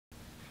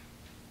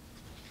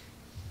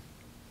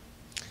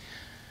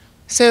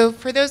So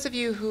for those of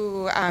you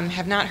who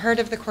have not heard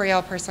of the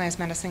Coriell Personalized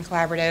Medicine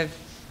Collaborative,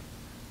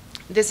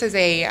 this is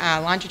a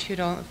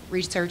longitudinal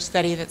research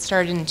study that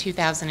started in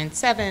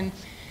 2007.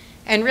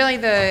 And really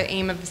the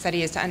aim of the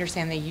study is to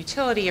understand the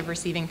utility of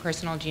receiving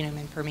personal genome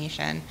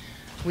information.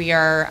 We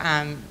are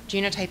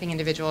genotyping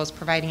individuals,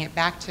 providing it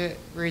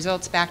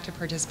results back to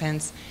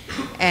participants,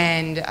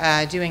 and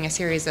doing a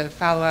series of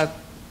follow-up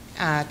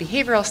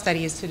behavioral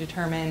studies to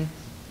determine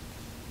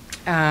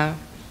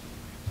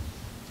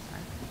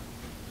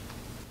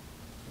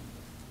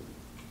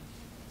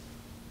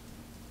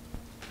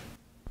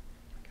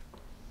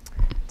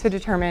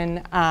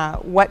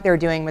what they're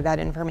doing with that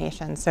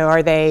information. So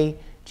are they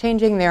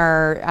changing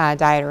their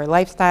diet or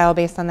lifestyle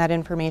based on that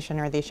information?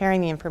 Are they sharing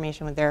the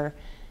information with their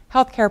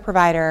healthcare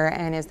provider?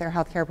 And is their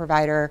healthcare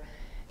provider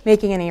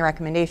making any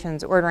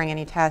recommendations, ordering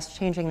any tests,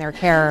 changing their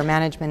care or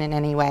management in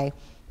any way?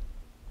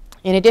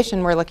 In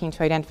addition, we're looking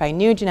to identify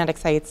new genetic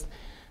sites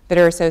that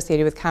are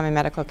associated with common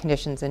medical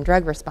conditions and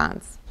drug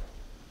response.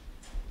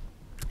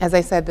 As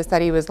I said, the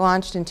study was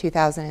launched in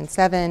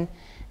 2007,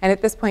 and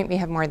at this point we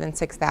have more than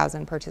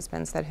 6,000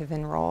 participants that have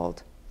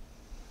enrolled.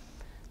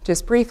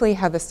 Just briefly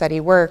how the study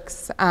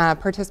works,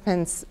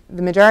 the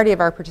majority of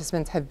our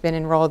participants have been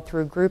enrolled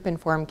through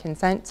group-informed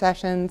consent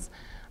sessions.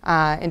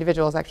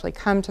 Individuals actually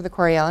come to the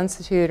Coriell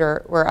Institute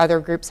or other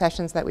group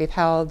sessions that we've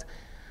held.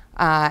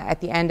 At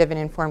the end of an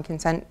informed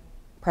consent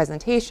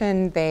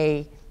presentation,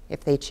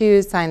 if they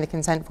choose, sign the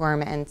consent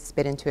form and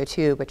spit into a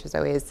tube, which is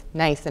always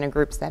nice in a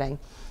group setting.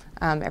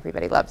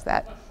 Everybody loves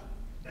that.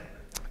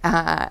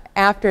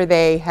 After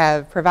they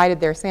have provided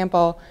their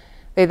sample,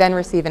 they then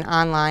receive an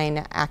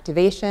online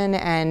activation,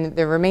 and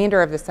the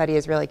remainder of the study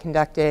is really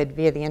conducted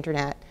via the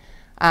internet.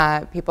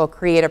 People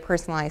create a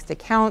personalized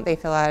account. They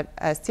fill out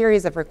a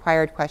series of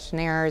required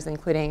questionnaires,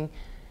 including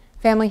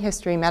family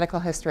history, medical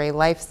history,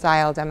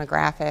 lifestyle,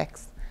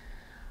 demographics.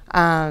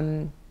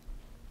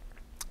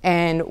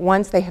 And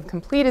once they have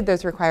completed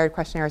those required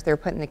questionnaires, they're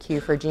put in the queue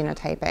for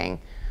genotyping.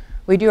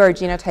 We do our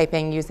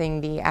genotyping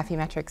using the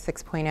Affymetrix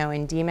 6.0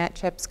 and DMET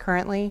chips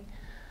currently.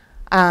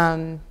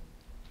 And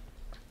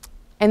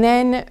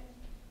then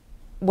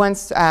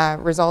once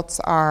results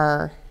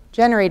are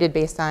generated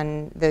based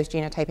on those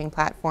genotyping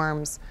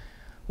platforms,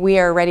 we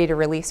are ready to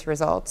release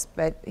results.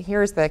 But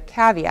here's the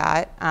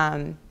caveat.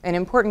 An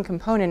important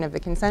component of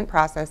the consent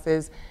process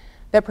is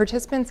that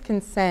participants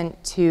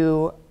consent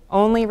to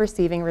only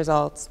receiving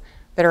results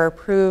that are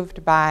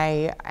approved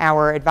by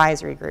our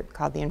advisory group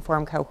called the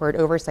Informed Cohort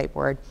Oversight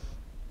Board.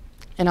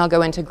 And I'll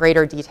go into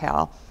greater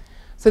detail.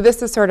 So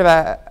this is sort of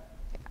a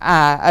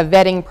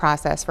vetting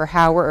process for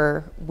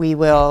how we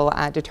will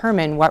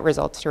determine what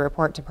results to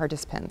report to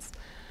participants.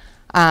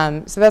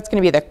 So that's going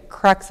to be the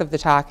crux of the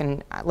talk,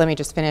 and let me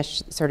just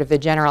finish sort of the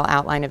general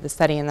outline of the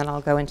study, and then I'll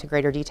go into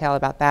greater detail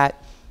about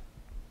that.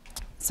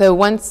 So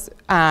once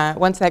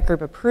that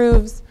group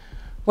approves,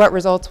 what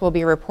results will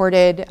be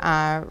reported,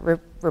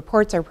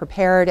 reports are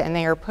prepared, and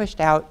they are pushed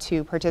out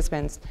to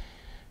participants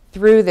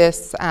through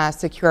this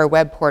secure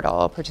web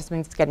portal.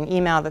 Participants get an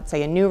email that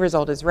say a new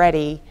result is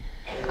ready,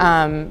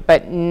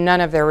 but none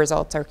of their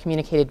results are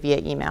communicated via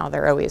email.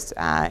 They're always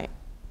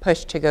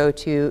pushed to go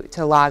to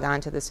log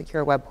on to the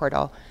secure web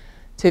portal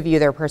to view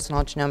their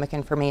personal genomic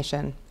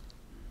information.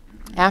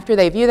 After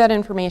they view that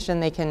information,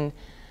 they can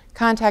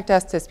contact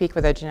us to speak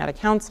with a genetic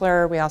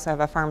counselor. We also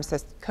have a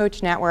pharmacist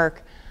coach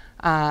network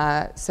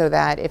so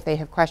that if they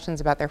have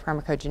questions about their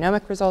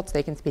pharmacogenomic results,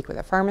 they can speak with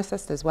a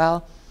pharmacist as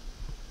well.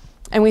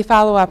 And we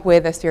follow up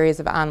with a series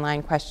of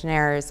online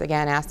questionnaires,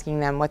 again, asking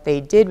them what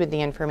they did with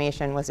the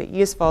information. Was it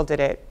useful?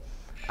 Did it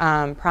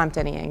prompt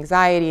any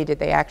anxiety? Did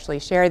they actually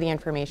share the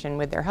information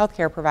with their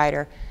healthcare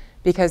provider?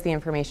 Because the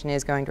information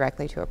is going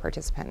directly to a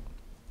participant.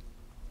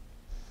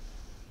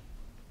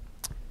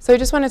 So I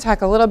just want to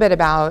talk a little bit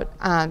about,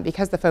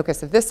 because the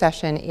focus of this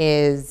session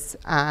is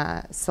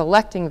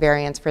selecting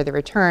variants for the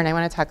return, I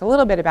want to talk a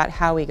little bit about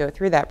how we go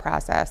through that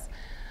process.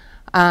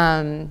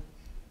 The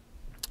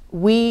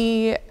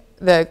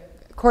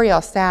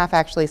Coriell staff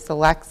actually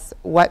selects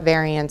what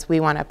variants we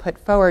want to put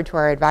forward to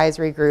our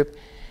advisory group,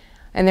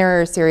 and there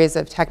are a series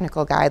of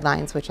technical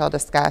guidelines, which I'll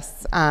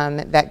discuss,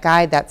 that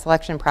guide that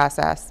selection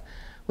process.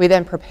 We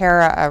then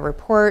prepare a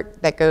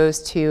report that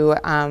goes to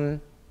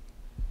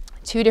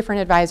 2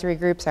 different advisory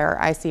groups, our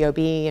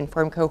ICOB,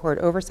 Informed Cohort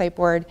Oversight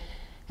Board,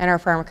 and our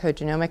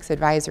Pharmacogenomics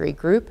Advisory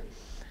Group.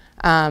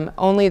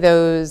 Only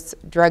those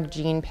drug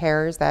gene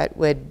pairs that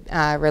would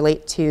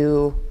relate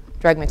to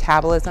drug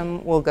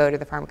metabolism will go to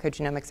the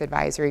Pharmacogenomics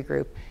Advisory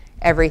Group.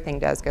 Everything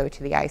does go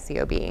to the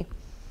ICOB.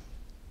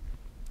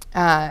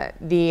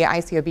 The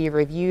ICOB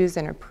reviews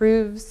and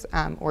approves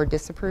or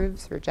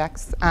disapproves,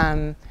 rejects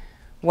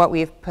what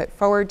we've put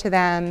forward to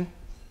them.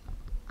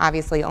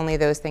 Obviously, only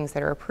those things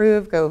that are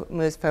approved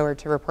moves forward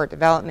to report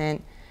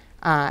development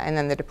and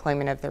then the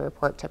deployment of the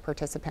report to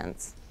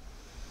participants.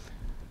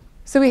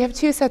 So we have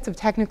 2 sets of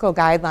technical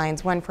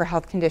guidelines, one for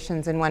health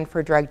conditions and one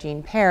for drug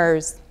gene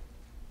pairs.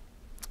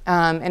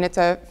 And it's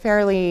a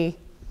fairly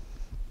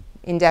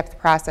in-depth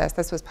process.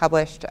 This was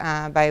published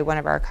by one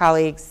of our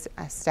colleagues,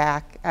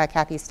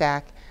 Kathy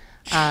Stack,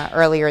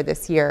 earlier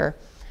this year.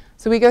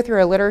 So we go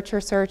through a literature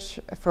search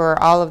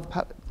for all of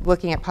the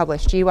looking at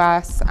published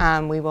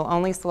GWAS. We will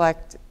only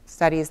select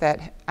studies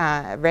that,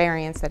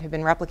 variants that have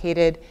been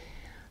replicated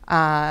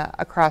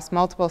across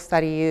multiple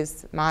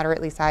studies,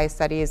 moderately sized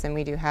studies, and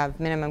we do have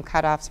minimum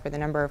cutoffs for the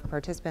number of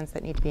participants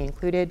that need to be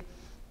included.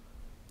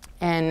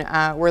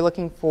 And we're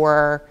looking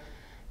for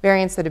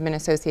variants that have been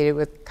associated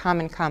with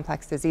common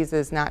complex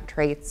diseases, not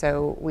traits.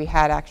 So we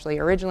had actually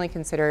originally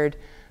considered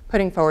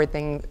putting forward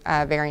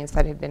variants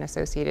that had been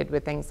associated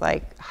with things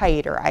like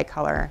height or eye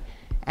color,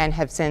 and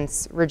have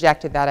since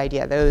rejected that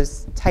idea.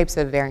 Those types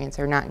of variants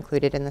are not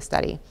included in the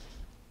study.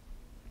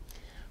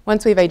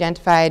 Once we've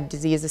identified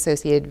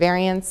disease-associated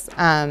variants,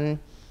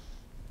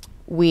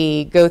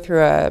 we go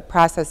through a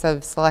process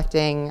of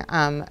selecting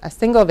a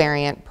single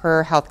variant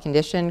per health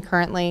condition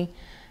currently.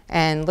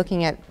 And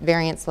looking at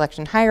variant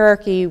selection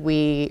hierarchy,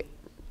 we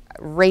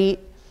rate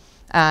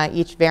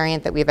each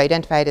variant that we've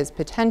identified as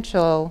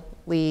potentially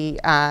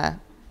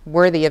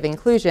worthy of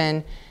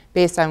inclusion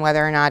based on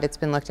whether or not it's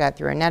been looked at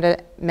through a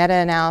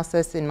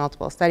meta-analysis in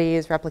multiple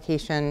studies,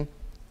 replication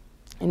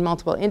in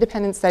multiple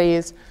independent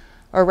studies,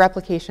 or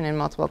replication in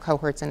multiple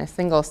cohorts in a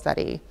single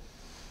study.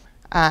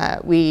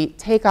 We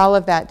take all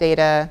of that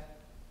data,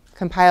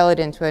 compile it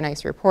into a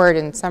nice report,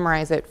 and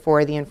summarize it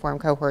for the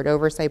Informed Cohort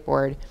Oversight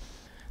Board.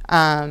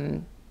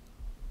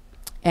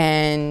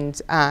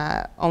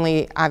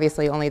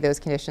 Obviously only those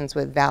conditions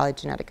with valid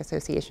genetic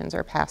associations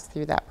are passed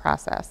through that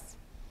process.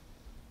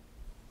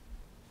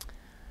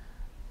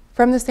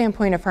 From the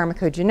standpoint of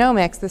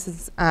pharmacogenomics, this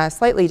is a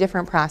slightly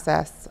different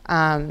process.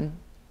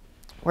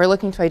 We're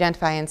looking to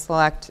identify and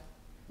select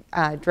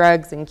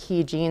drugs and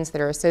key genes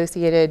that are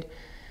associated.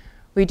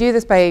 We do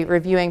this by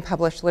reviewing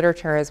published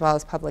literature as well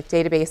as public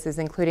databases,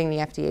 including the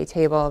FDA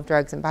table of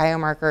drugs and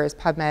biomarkers,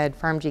 PubMed,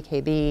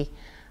 PharmGKB,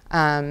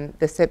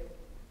 the CYP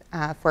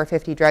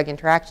 450 drug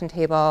interaction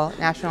table,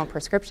 national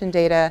prescription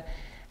data,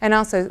 and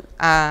also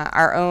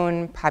our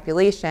own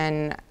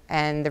population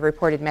and the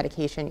reported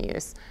medication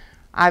use.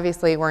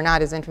 Obviously, we're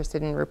not as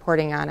interested in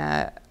reporting on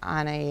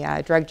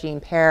a drug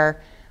gene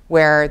pair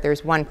where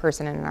there's one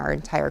person in our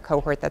entire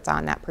cohort that's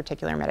on that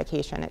particular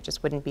medication. It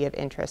just wouldn't be of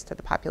interest to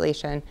the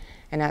population,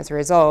 and as a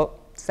result,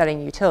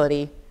 studying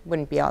utility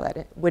wouldn't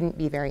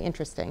be very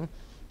interesting.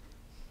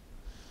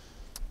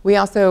 We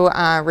also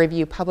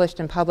review published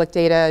and public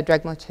data,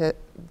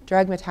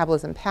 drug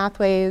metabolism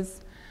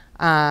pathways,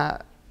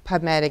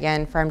 PubMed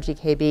again,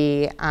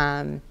 PharmGKB,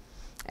 and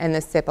the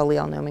CYP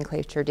allele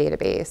nomenclature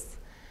database.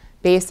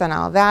 Based on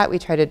all of that, we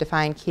try to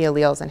define key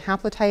alleles and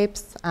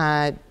haplotypes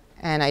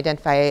and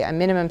identify a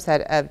minimum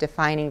set of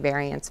defining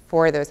variants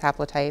for those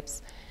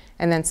haplotypes,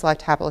 and then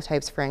select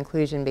haplotypes for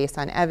inclusion based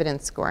on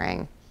evidence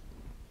scoring.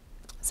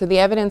 So the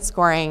evidence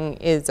scoring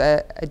is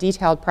a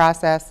detailed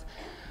process.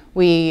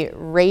 We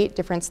rate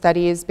different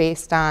studies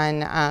based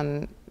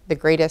on the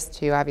greatest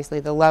to obviously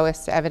the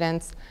lowest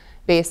evidence,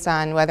 based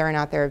on whether or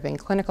not there have been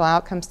clinical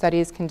outcome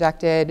studies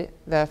conducted,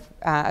 the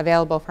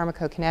available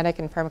pharmacokinetic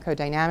and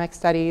pharmacodynamic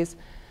studies,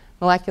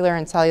 molecular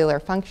and cellular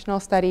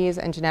functional studies,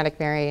 and genetic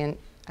variant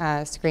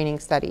screening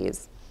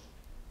studies.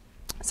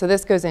 So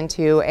this goes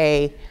into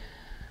a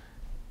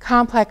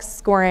complex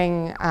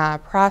scoring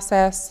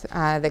process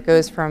that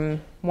goes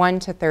from 1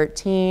 to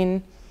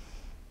 13.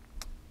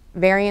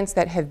 Variants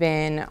that have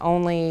been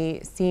only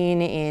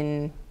seen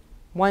in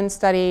one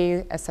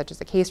study, such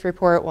as a case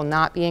report, will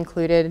not be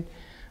included.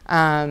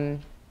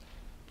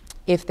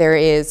 If there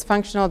is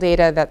functional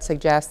data that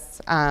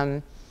suggests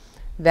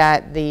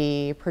that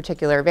the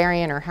particular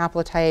variant or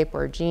haplotype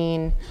or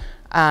gene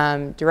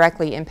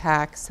directly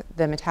impacts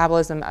the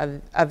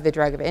metabolism of the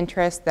drug of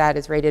interest, that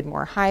is rated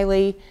more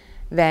highly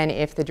than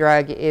if the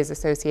drug is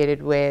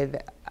associated with,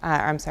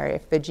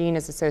 if the gene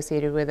is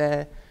associated with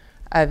a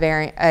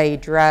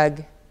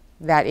drug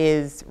that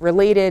is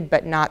related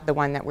but not the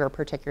one that we're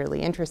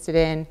particularly interested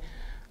in.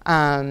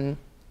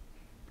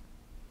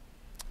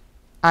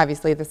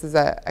 Obviously, this is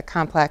a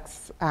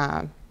complex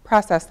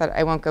process that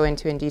I won't go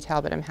into in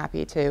detail, but I'm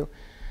happy to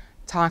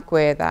talk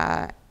with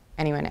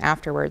anyone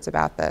afterwards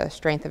about the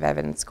strength of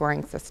evidence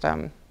scoring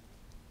system.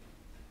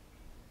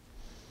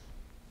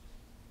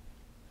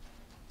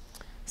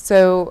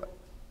 So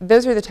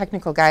those are the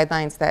technical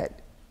guidelines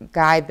that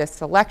guide the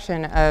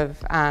selection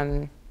of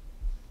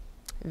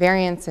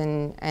variants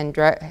and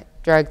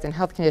drugs and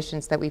health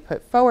conditions that we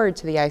put forward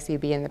to the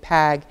ICB and the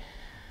PAG.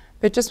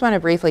 But just want to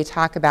briefly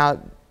talk about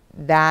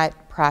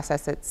that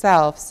process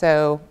itself.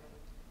 So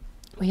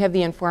we have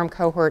the Informed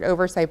Cohort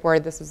Oversight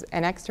Board. This is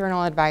an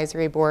external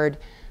advisory board.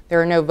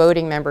 There are no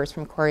voting members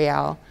from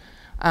Coriell.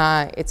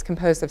 It's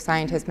composed of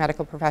scientists,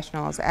 medical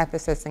professionals,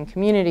 ethicists, and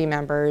community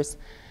members.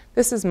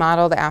 This is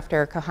modeled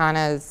after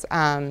Kahana's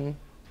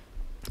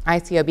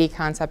ICOB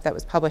concept that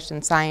was published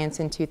in Science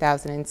in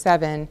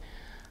 2007,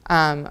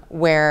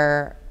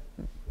 where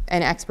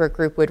an expert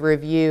group would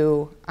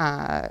review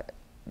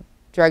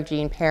drug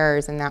gene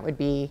pairs, and that would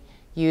be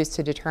used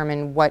to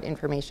determine what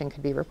information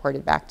could be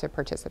reported back to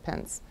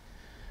participants.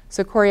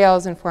 So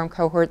Coriell's Informed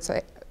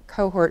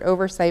Cohort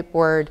Oversight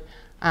Board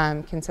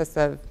consists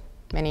of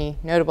many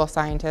notable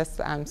scientists,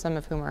 some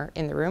of whom are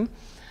in the room.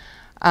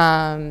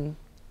 And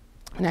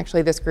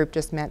actually, this group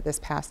just met this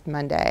past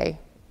Monday.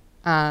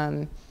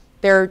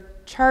 Their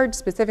charge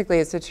specifically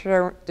is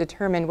to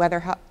determine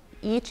whether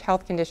each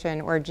health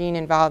condition or gene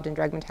involved in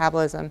drug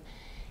metabolism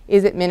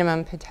is at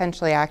minimum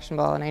potentially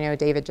actionable. And I know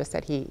David just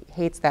said he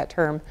hates that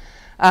term.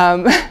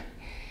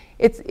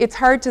 It's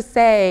hard to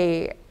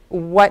say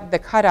what the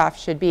cutoff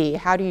should be.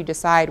 How do you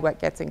decide what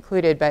gets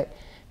included? But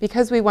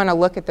because we want to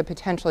look at the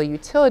potential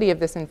utility of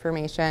this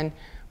information,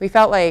 we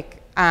felt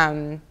like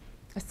some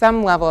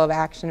level of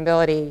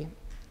actionability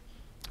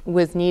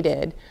was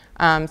needed.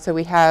 So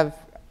we have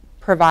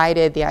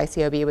provided the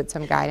ICOB with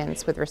some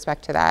guidance with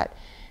respect to that.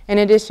 In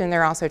addition,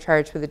 they're also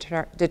charged with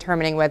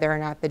determining whether or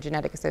not the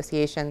genetic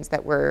associations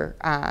that we're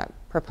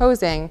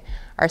proposing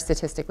are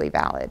statistically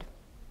valid.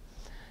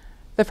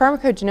 The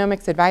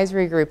Pharmacogenomics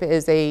Advisory Group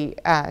is a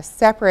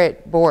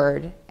separate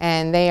board,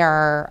 and they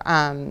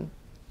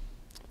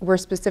were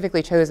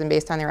specifically chosen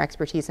based on their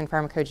expertise in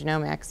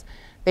pharmacogenomics.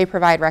 They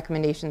provide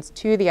recommendations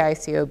to the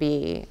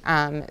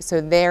ICOB,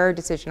 so their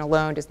decision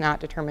alone does not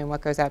determine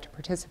what goes out to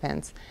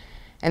participants.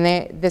 And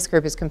this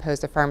group is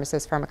composed of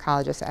pharmacists,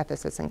 pharmacologists,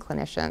 ethicists, and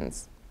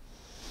clinicians.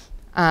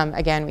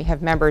 Again, we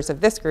have members of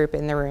this group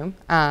in the room,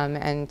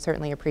 and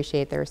certainly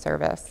appreciate their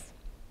service.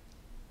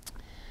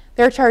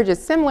 Their charge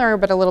is similar,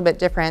 but a little bit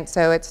different.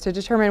 So it's to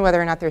determine whether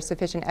or not there's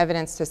sufficient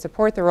evidence to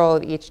support the role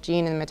of each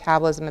gene in the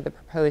metabolism of the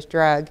proposed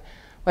drug,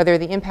 whether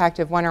the impact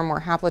of one or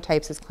more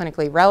haplotypes is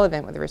clinically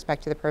relevant with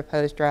respect to the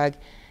proposed drug,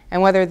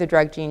 and whether the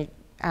drug-gene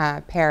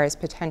pair is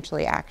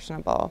potentially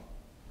actionable.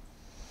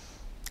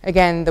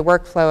 Again, the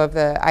workflow of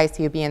the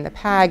ICOB and the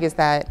PAG is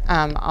that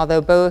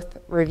although both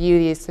review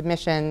these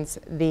submissions,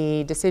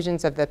 the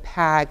decisions of the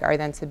PAG are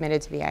then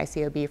submitted to the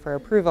ICOB for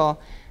approval,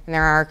 and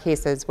there are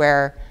cases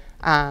where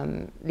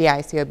the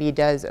ICOB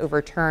does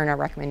overturn a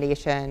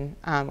recommendation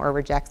or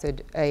rejects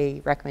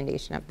a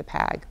recommendation of the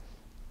PAG.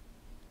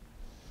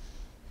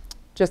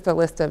 Just a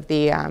list of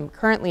the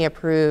currently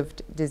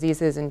approved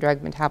diseases and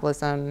drug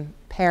metabolism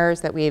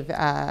pairs that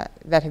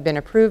that have been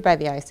approved by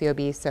the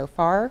ICOB so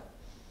far,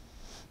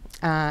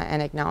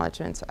 and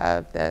acknowledgments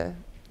of the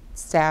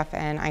staff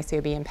and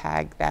ICOB and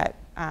PAG that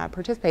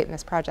participate in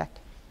this project.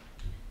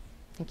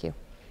 Thank you.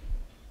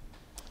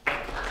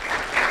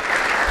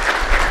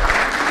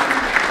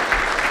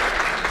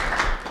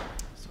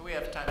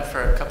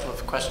 For a couple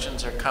of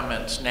questions or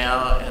comments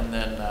now, and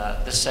then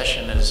this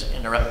session is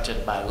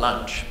interrupted by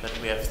lunch, but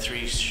we have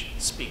 3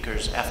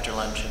 speakers after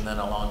lunch and then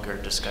a longer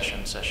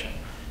discussion session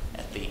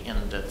at the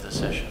end of the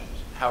session.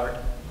 Howard?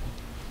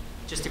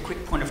 Just a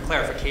quick point of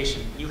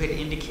clarification. You had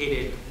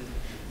indicated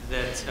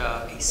that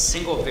a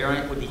single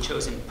variant would be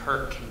chosen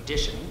per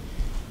condition.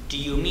 Do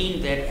you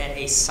mean that at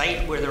a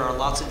site where there are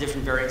lots of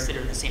different variants that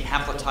are in the same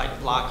haplotype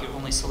block, you're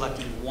only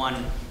selecting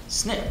one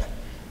SNP?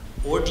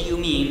 Or do you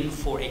mean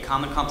for a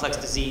common complex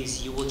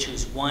disease, you will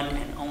choose one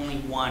and only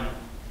one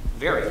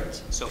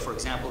variant? So for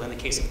example, in the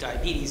case of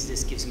diabetes,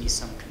 this gives me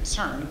some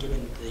concern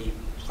given the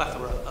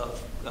plethora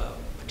of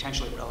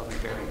potentially relevant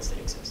variants that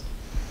exist.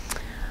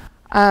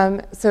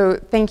 So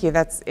thank you.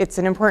 It's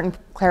an important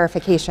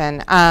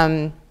clarification.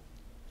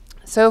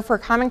 So for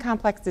common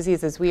complex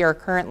diseases, we are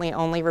currently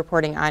only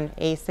reporting on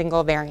a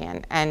single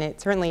variant, and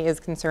it certainly is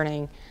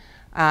concerning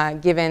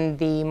given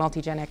the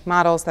multigenic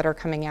models that are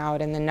coming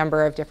out and the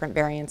number of different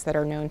variants that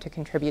are known to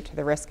contribute to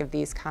the risk of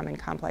these common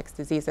complex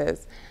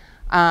diseases.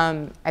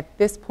 At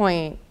this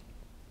point,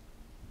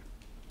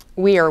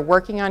 we are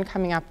working on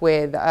coming up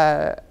with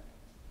a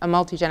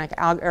multigenic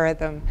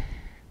algorithm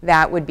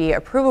that would be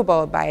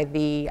approvable by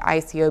the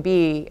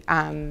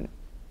ICOB,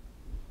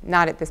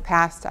 not at this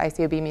past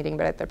ICOB meeting,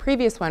 but at the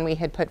previous one, we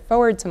had put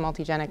forward some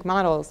multigenic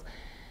models.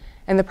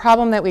 And the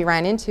problem that we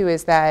ran into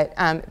is that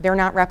they're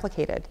not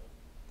replicated.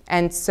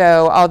 And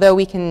so although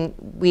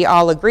we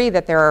all agree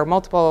that there are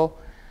multiple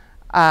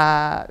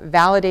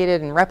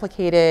validated and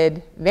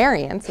replicated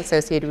variants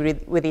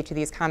associated with each of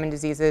these common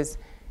diseases,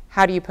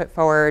 how do you put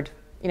forward,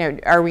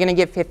 are we going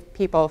to give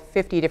people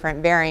 50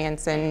 different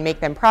variants and make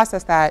them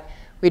process that?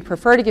 We'd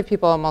prefer to give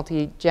people a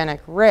multigenic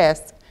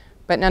risk,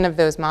 but none of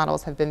those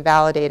models have been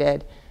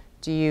validated.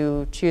 Do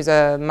you choose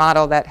a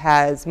model that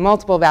has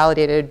multiple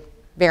validated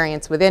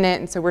variants within it?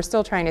 And so we're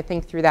still trying to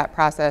think through that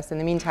process. In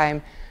the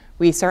meantime,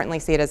 we certainly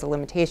see it as a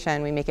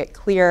limitation. We make it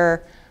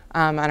clear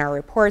on our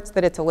reports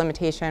that it's a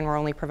limitation. We're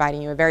only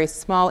providing you a very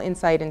small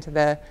insight into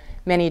the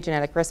many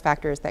genetic risk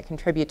factors that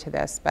contribute to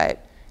this.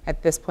 But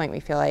at this point, we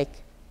feel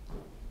like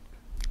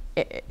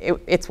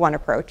it's one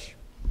approach.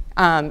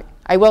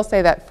 I will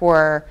say that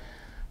for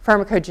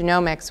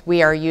pharmacogenomics,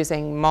 we are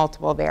using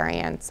multiple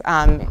variants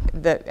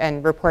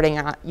and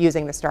reporting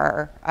using the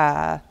STAR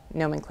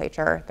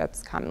nomenclature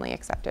that's commonly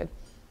accepted.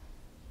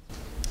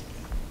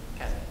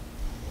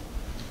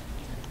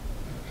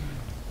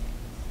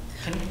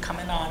 Can you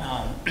comment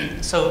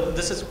on, so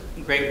this is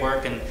great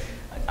work, and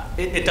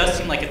it does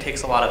seem like it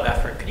takes a lot of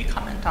effort. Could you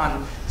comment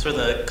on sort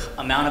of the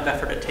amount of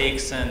effort it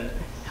takes and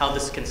how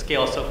this can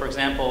scale? So for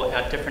example,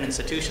 at different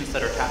institutions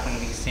that are tackling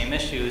these same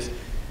issues,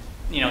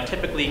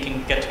 typically you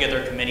can get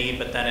together a committee,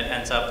 but then it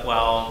ends up,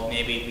 well,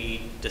 maybe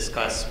we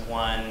discuss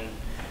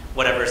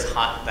whatever's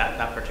hot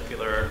that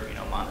particular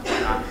month.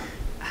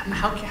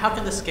 How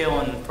can this scale?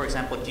 And for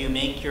example, do you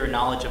make your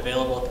knowledge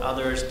available to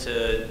others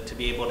to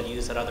be able to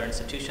use at other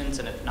institutions?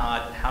 And if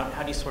not,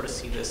 how do you sort of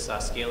see this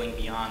scaling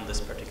beyond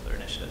this particular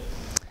initiative?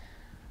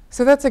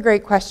 So that's a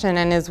great question,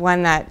 and is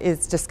one that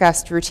is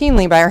discussed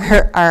routinely by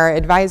our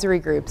advisory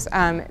groups.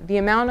 The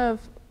amount of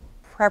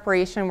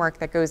preparation work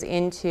that goes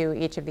into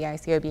each of the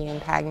ICOB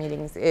and PAG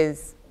meetings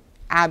is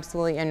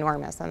absolutely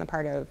enormous on the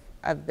part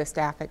of the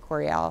staff at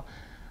Coriell,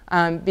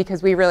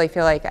 because we really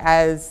feel like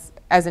as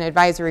an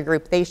advisory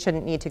group, they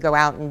shouldn't need to go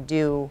out and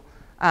do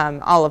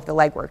all of the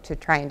legwork to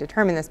try and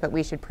determine this, but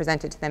we should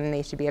present it to them and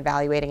they should be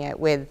evaluating it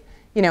with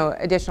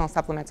additional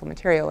supplemental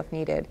material if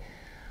needed.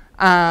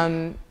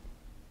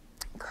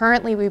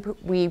 Currently,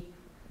 we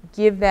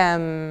give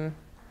them,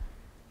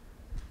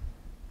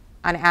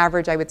 on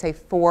average, I would say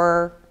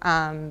 4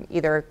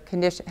 either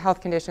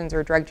health conditions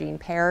or drug gene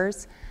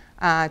pairs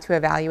to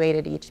evaluate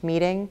at each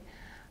meeting.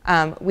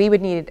 We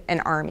would need an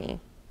army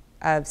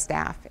of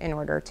staff in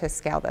order to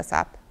scale this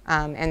up.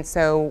 And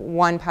so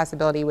one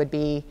possibility would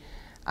be,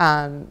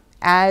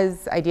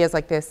 as ideas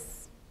like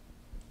this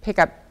pick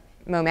up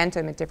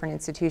momentum at different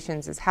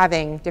institutions, is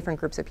having different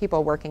groups of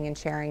people working and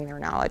sharing their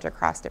knowledge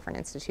across different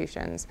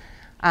institutions.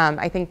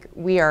 I think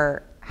we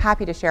are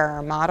happy to share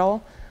our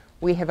model.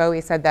 We have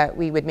always said that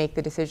we would make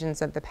the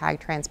decisions of the PAG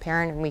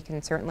transparent, and we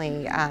can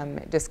certainly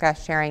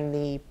discuss sharing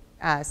the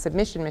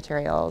submission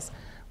materials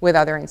with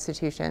other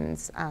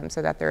institutions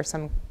so that there's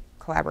some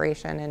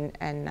collaboration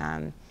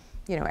and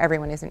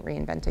everyone isn't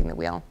reinventing the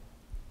wheel.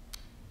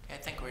 I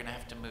think